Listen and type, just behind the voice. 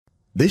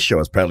This show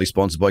is proudly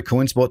sponsored by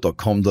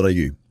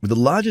coinspot.com.au, with the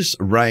largest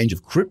range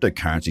of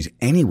cryptocurrencies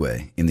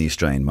anywhere in the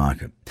Australian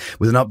market.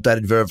 With an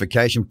updated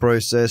verification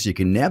process, you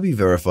can now be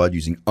verified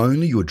using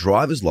only your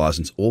driver's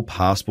license or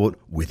passport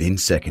within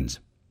seconds.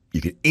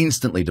 You can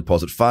instantly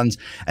deposit funds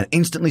and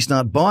instantly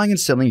start buying and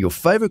selling your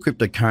favourite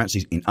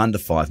cryptocurrencies in under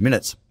 5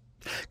 minutes.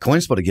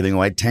 CoinSpot are giving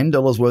away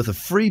 $10 worth of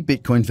free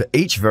Bitcoin for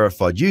each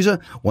verified user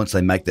once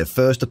they make their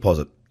first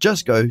deposit.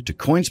 Just go to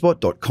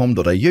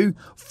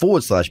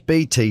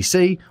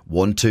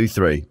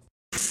coinspot.com.au/BTC123.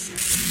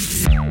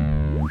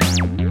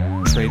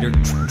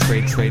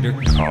 Trader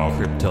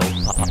Crypto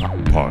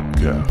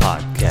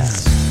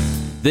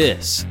Podcast.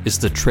 This is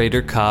the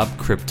Trader Cobb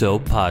Crypto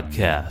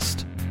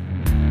Podcast.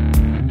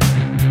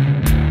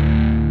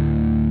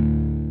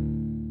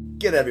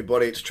 G'day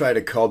everybody, it's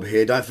Trader Cobb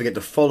here. Don't forget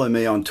to follow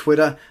me on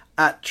Twitter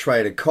at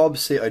Trader Cobb,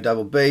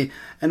 C-O-B-B,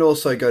 and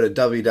also go to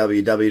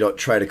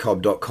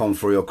www.tradercobb.com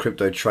for your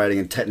crypto trading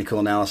and technical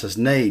analysis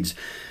needs.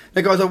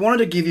 Now guys, I wanted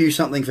to give you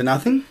something for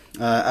nothing,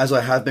 as I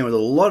have been with a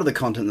lot of the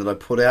content that I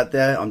put out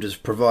there. I'm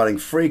just providing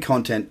free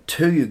content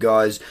to you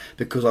guys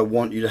because I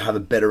want you to have a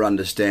better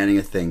understanding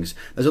of things.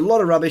 There's a lot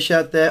of rubbish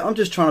out there. I'm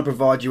just trying to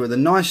provide you with a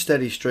nice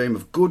steady stream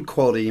of good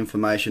quality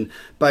information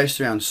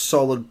based around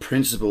solid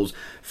principles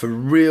for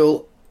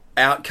real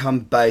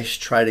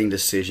outcome-based trading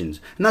decisions.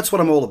 And that's what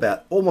I'm all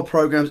about. All my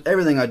programs,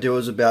 everything I do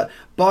is about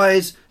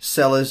buyers,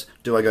 sellers,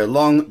 do I go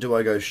long, do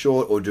I go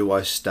short, or do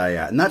I stay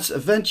out? And that's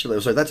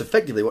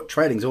effectively what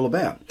trading's all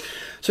about.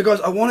 So guys,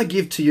 I want to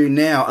give to you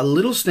now a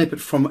little snippet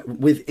from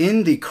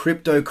within the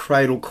Crypto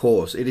Cradle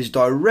course. It is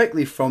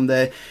directly from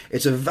there.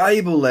 It's a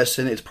valuable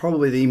lesson. It's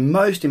probably the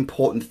most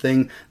important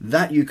thing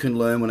that you can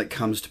learn when it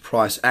comes to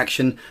price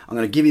action. I'm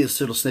going to give you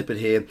this little snippet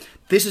here.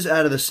 This is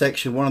out of the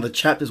section, one of the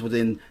chapters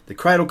within the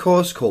Cradle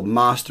course called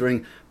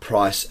Mastering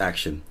Price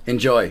Action.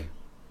 Enjoy.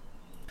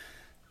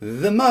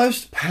 The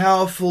most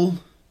powerful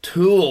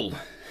tool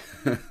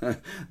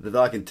that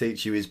I can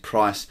teach you is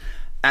price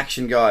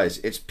action, guys.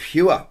 It's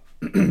pure.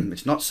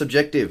 It's not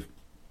subjective.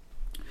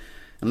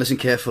 And listen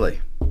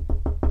carefully.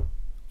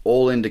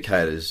 All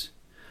indicators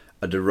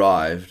are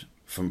derived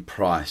from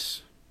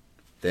price.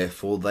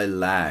 Therefore, they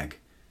lag.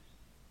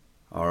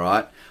 All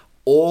right?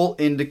 All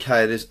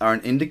indicators are an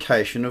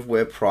indication of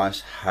where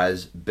price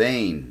has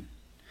been.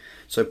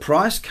 So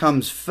price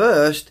comes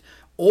first.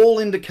 All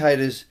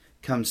indicators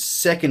come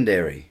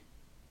secondary.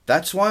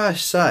 That's why I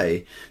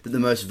say that the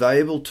most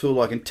valuable tool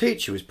I can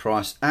teach you is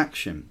price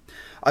action.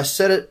 I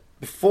said it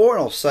before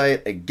and I'll say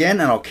it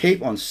again, and I'll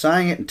keep on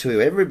saying it until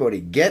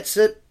everybody gets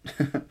it.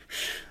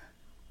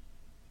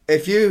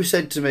 If you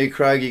said to me,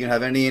 Craig, you can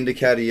have any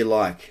indicator you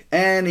like,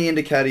 and you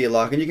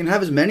can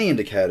have as many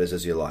indicators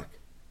as you like,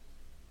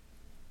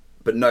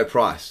 but no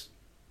price.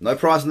 No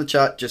price in the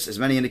chart, just as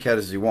many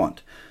indicators as you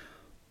want.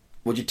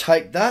 Would you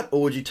take that,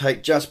 or would you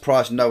take just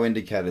price, no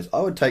indicators?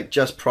 I would take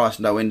just price,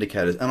 no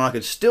indicators, and I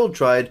could still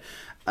trade,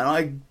 and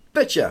I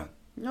betcha,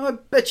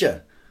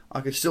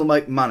 I could still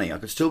make money. I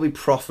could still be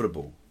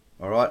profitable.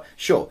 All right?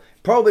 Sure,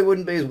 probably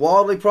wouldn't be as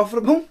wildly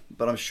profitable,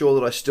 but I'm sure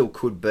that I still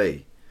could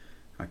be.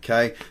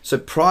 Okay? So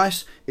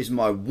price is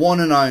my one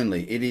and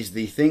only. It is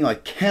the thing I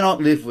cannot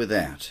live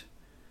without.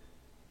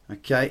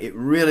 Okay, it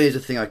really is a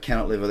thing I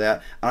cannot live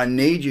without, and I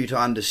need you to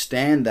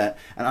understand that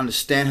and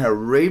understand how to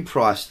read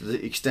price to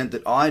the extent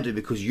that I do,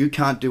 because you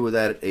can't do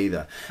without it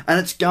either.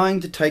 And it's going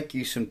to take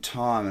you some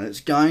time, and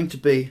it's going to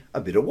be a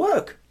bit of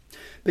work.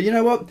 But you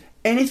know what?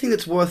 Anything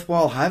that's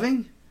worthwhile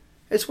having,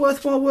 it's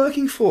worthwhile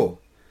working for.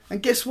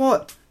 And guess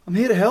what? I'm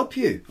here to help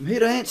you. I'm here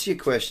to answer your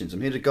questions.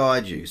 I'm here to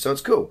guide you. So it's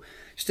cool.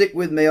 Stick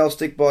with me, I'll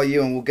stick by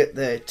you, and we'll get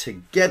there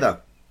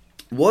together.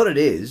 What it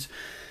is,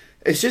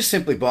 it's just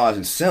simply buyers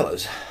and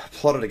sellers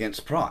plotted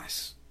against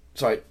price.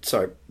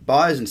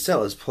 Buyers and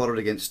sellers plotted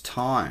against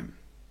time.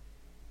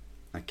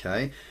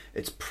 Okay,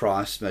 it's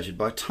price measured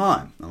by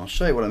time. And I'll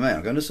show you what I mean.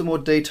 I'll go into some more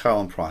detail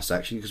on price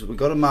action because we've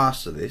got to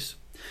master this.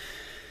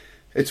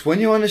 It's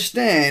when you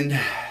understand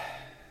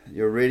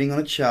you're reading on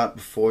a chart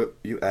before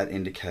you add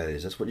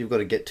indicators. That's what you've got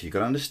to get to. You've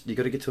got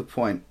to get to a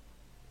point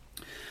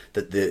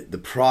that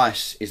the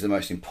price is the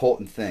most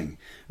important thing.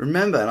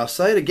 Remember, and I'll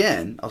say it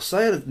again, I'll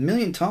say it a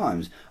million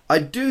times, I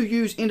do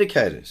use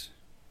indicators.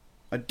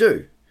 I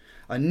do.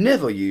 I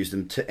never use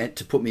them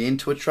to put me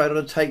into a trade or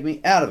to take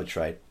me out of a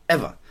trade,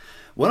 ever.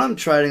 When I'm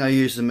trading, I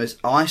use them as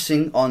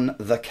icing on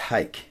the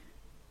cake.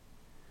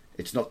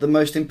 It's not the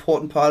most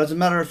important part. As a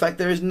matter of fact,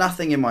 there is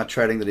nothing in my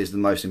trading that is the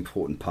most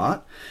important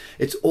part.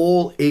 It's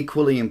all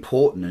equally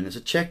important, and it's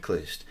a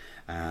checklist.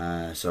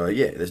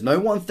 There's no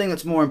one thing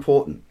that's more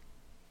important.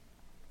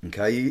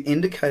 Okay,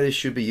 indicators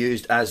should be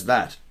used as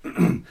that,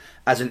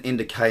 as an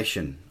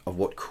indication of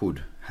what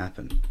could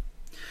happen.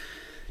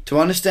 To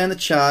understand the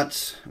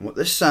charts and what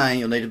they're saying,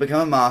 you'll need to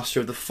become a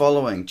master of the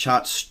following.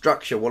 Chart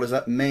structure, what does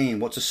that mean?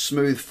 What's a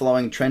smooth,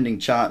 flowing, trending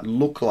chart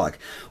look like?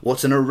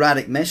 What's an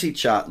erratic, messy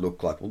chart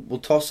look like? We'll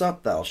toss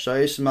up that. I'll show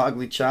you some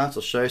ugly charts.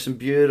 I'll show you some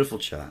beautiful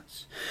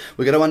charts.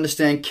 We've got to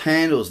understand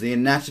candles, the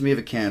anatomy of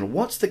a candle.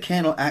 What's the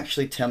candle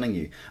actually telling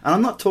you? And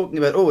I'm not talking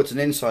about, oh, it's an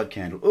inside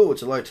candle. Oh,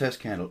 it's a low test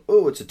candle.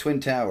 Oh, it's a twin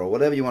tower, or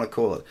whatever you want to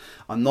call it.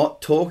 I'm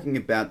not talking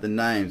about the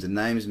names. The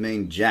names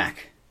mean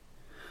jack.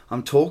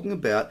 I'm talking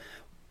about,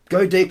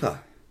 go deeper.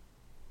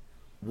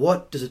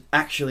 What does it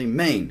actually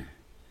mean?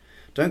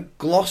 Don't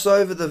gloss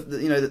over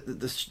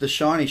the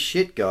shiny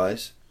shit,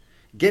 guys.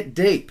 Get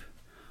deep.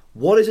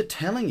 What is it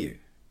telling you?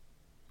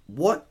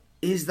 What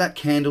is that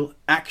candle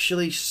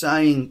actually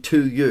saying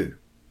to you?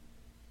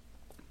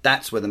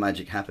 That's where the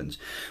magic happens.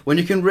 When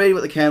you can read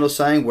what the candle's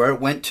saying, where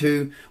it went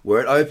to, where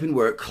it opened,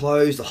 where it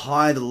closed, the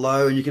high, the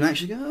low, and you can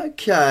actually go,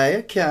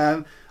 okay,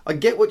 I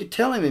get what you're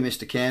telling me,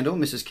 Mr. Candle,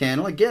 Mrs.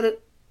 Candle, I get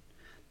it.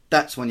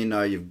 That's when you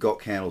know you've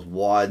got candles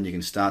wide and you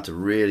can start to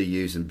really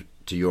use them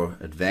to your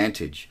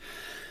advantage.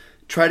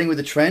 Trading with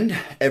the trend.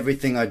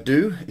 Everything I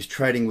do is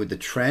trading with the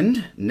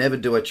trend. Never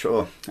do I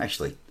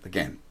actually,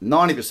 again,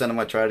 90% of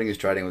my trading is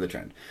trading with the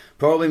trend.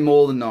 Probably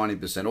more than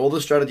 90%. All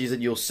the strategies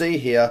that you'll see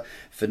here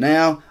for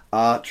now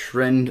are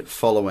trend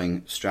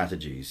following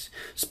strategies.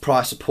 It's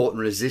price support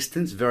and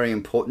resistance, very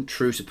important.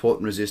 True support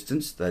and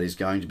resistance. That is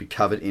going to be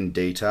covered in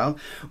detail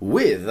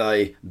with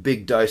a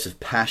big dose of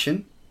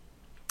passion.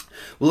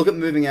 We'll look at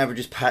moving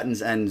averages,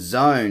 patterns, and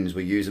zones.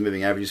 We use the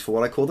moving averages for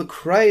what I call the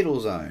cradle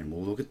zone.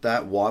 We'll look at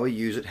that, why we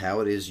use it, how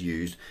it is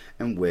used,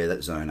 and where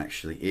that zone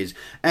actually is.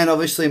 And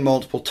obviously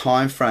multiple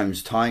time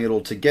frames, tying it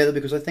all together,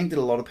 because I think that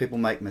a lot of people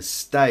make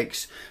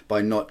mistakes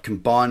by not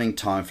combining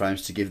time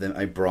frames to give them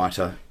a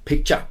brighter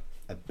picture,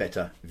 a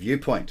better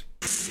viewpoint.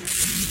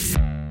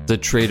 The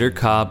Trader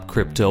Cobb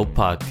Crypto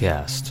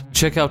Podcast.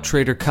 Check out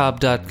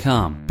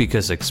TraderCobb.com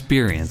because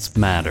experience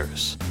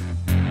matters.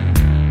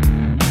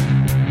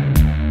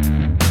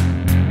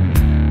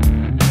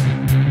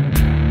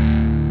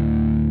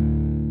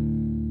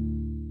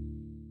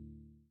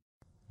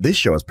 This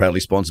show is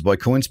proudly sponsored by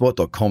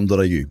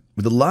Coinspot.com.au,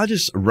 with the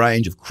largest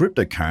range of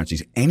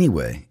cryptocurrencies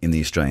anywhere in the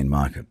Australian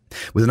market.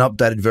 With an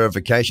updated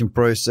verification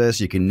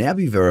process, you can now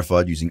be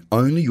verified using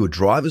only your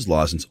driver's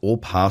license or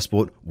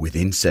passport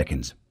within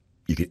seconds.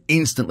 You can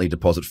instantly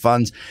deposit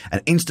funds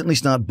and instantly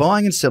start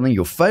buying and selling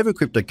your favorite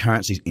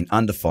cryptocurrencies in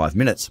under 5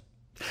 minutes.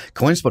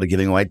 Coinspot are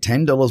giving away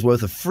 $10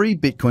 worth of free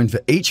Bitcoin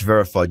for each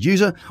verified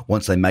user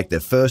once they make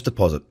their first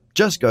deposit.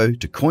 Just go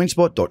to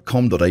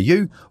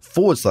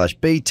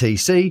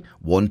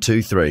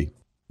coinspot.com.au/BTC123.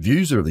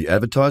 Views are of the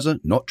advertiser,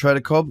 not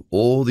Trader Cobb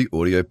or the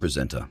audio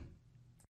presenter.